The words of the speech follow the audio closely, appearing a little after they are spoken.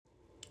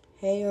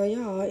Hey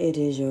y'all, it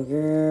is your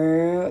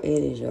girl. It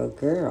is your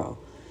girl.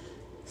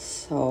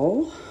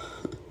 So,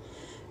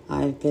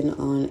 I've been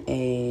on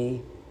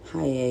a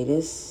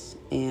hiatus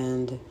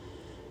and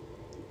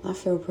I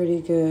feel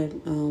pretty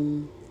good.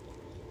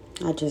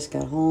 I just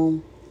got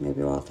home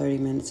maybe about 30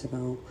 minutes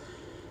ago.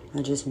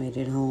 I just made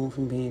it home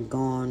from being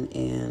gone,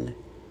 and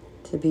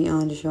to be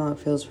honest, y'all, it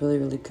feels really,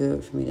 really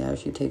good for me to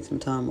actually take some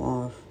time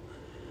off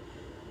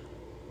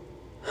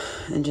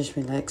and just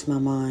relax my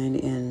mind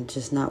and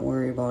just not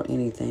worry about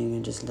anything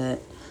and just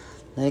let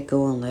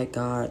go and let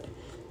God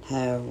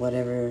have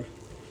whatever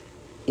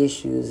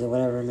issues or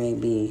whatever it may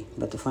be.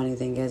 But the funny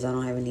thing is, I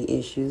don't have any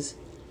issues.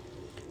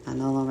 I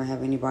no longer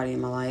have anybody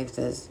in my life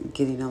that's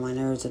getting on my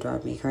nerves to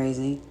drive me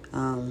crazy.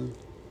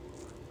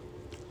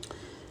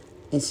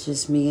 It's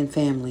just me and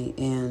family,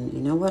 and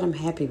you know what? I'm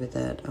happy with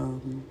that.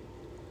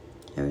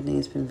 Everything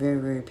has been very,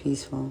 very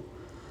peaceful.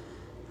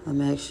 I'm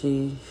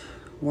actually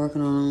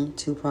working on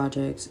 2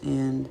 projects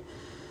and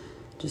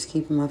just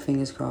keeping my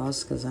fingers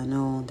crossed, because I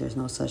know there's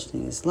no such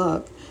thing as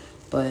luck,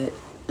 but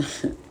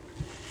if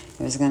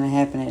it's going to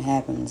happen, it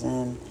happens.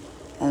 And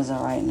as of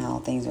right now,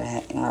 things are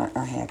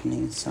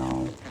happening,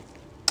 so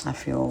I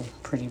feel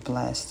pretty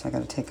blessed. I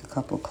got to take a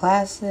couple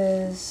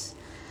classes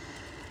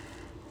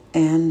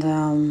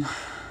and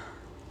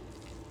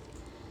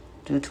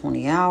do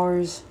 20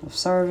 hours of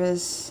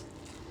service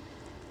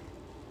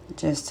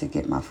just to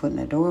get my foot in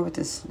the door with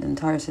this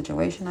entire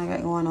situation I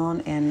got going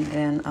on, and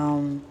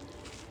then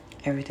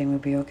everything will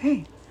be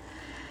okay.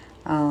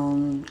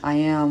 I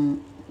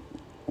am,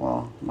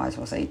 might as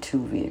well say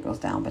 2 vehicles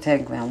down, but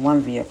technically I'm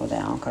 1 vehicle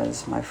down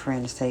because my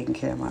friend's taking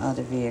care of my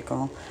other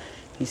vehicle.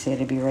 He said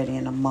it'd be ready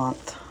in a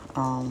month,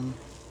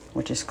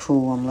 which is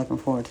cool. I'm looking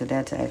forward to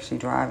that, to actually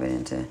drive it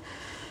and to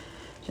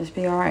just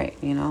be all right,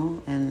 you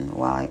know. And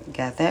while I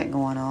got that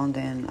going on,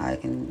 then I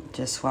can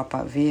just swap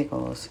out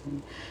vehicles,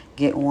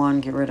 get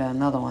one, get rid of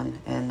another one,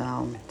 and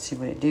see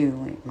what it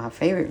do. My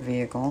favorite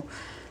vehicle,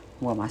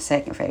 my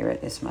second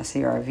favorite, is my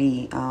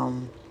CRV.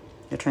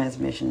 The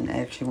transmission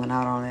actually went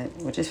out on it,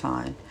 which is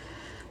fine.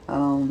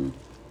 I'm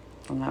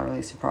not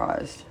really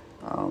surprised.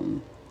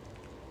 But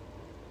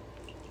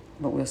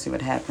we'll see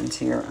what happens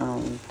here.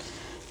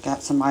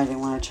 Got somebody that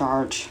want to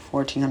charge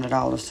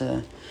 $1,400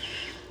 to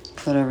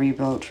put a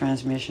rebuilt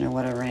transmission or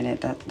whatever in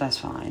it. That's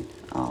fine.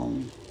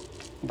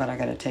 But I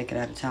got to take it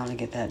out of town to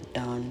get that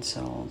done,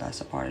 so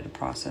that's a part of the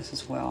process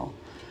as well.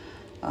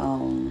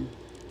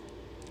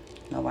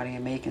 Nobody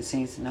in Macon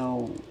seems to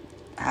know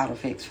how to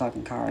fix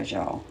fucking cars,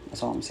 y'all.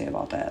 That's all I'm saying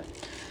about that.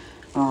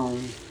 But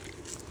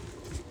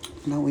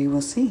we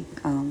will see.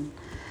 I'm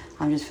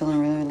just feeling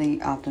really,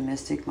 really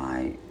optimistic.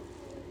 I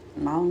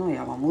don't know,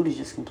 y'all. My mood is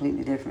just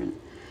completely different.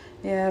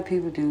 Yeah,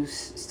 people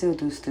still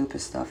do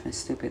stupid stuff and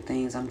stupid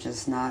things. I'm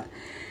just not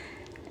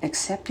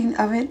accepting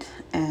of it,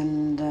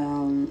 and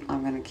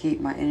I'm going to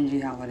keep my energy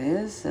how it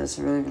is. That's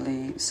really,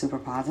 really super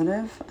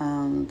positive.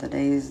 The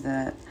days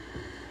that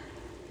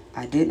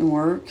I didn't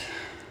work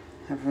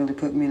have really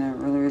put me in a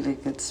really, really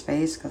good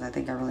space, because I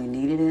think I really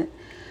needed it.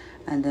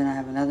 And then I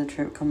have another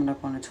trip coming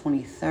up on the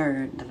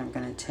 23rd that I'm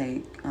going to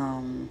take.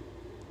 I'm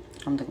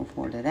looking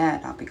forward to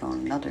that. I'll be gone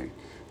another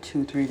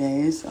 2-3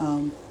 days.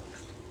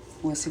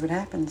 We'll see what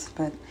happens.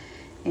 But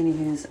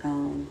anyways,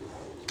 I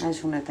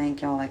just want to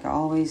thank y'all, like I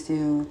always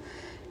do,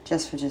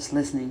 just for just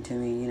listening to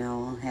me. You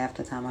know, half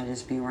the time I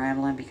just be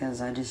rambling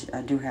because I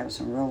do have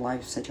some real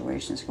life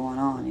situations going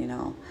on, you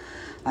know.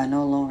 I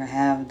no longer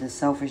have the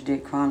Selfish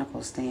Dick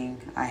Chronicles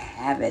thing. I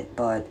have it,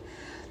 but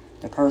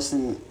the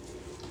person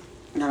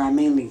that I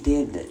mainly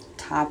did the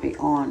topic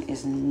on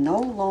is no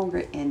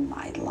longer in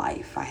my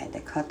life. I had to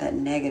cut that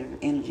negative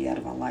energy out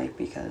of my life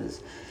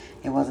because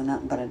it wasn't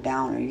nothing but a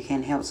downer. You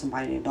can't help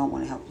somebody that don't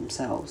want to help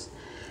themselves.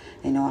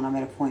 You know, and I'm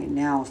at a point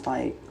now, it's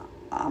like,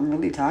 I'm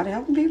really tired of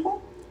helping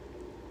people.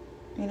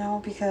 You know,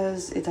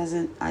 because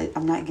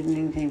I'm not getting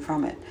anything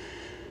from it.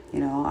 You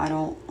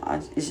know,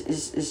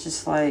 it's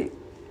just like,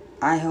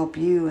 I help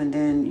you and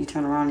then you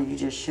turn around and you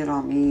just shit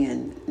on me,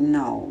 and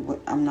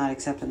no, I'm not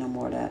accepting no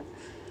more of that.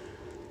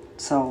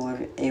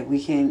 So if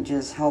we can't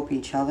just help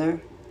each other,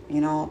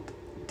 you know,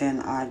 then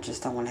I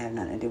just don't want to have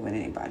nothing to do with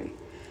anybody,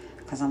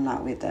 because I'm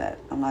not with that.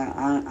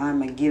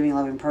 I'm a giving,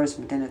 loving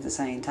person, but then at the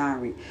same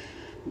time,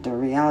 the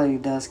reality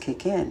does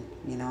kick in,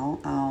 you know.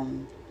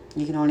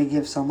 You can only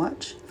give so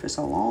much for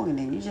so long, and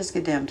then you just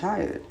get damn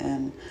tired.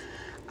 And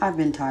I've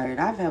been tired.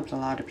 I've helped a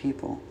lot of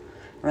people.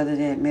 Whether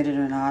they admit it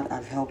or not,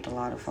 I've helped a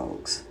lot of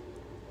folks.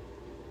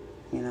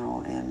 You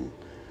know, and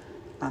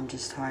I'm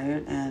just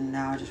tired, and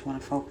now I just want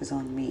to focus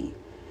on me,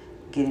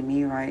 getting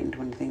me right and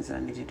doing the things that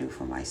I need to do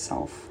for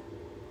myself.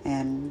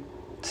 And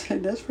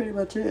that's pretty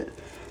much it.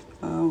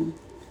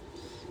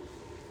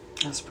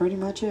 That's pretty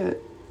much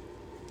it.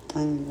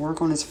 And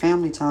work on this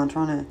family time,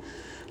 trying to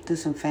do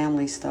some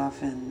family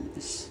stuff, and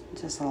it's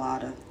just a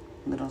lot of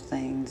little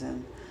things,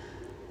 and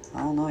I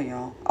don't know,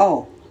 y'all.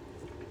 Oh,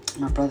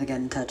 my brother got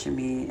in touch with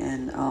me,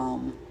 and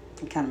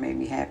it kind of made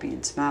me happy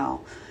and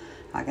smile.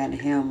 I got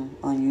him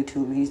on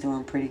YouTube. He's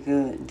doing pretty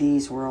good.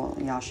 D's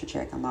World, y'all should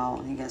check him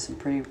out. He got some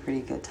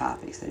pretty good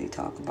topics that he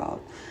talk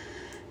about.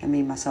 And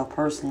me, myself,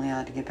 personally, I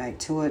had to get back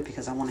to it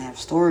because I want to have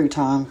story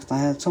time because I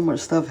had so much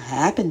stuff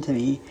happen to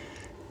me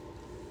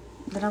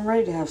that I'm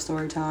ready to have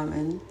story time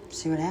and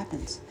see what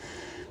happens.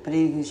 But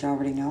anyways, y'all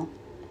already know.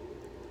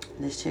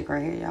 This chick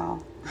right here,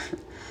 y'all.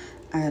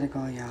 I gotta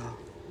go, y'all.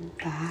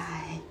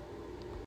 Bye.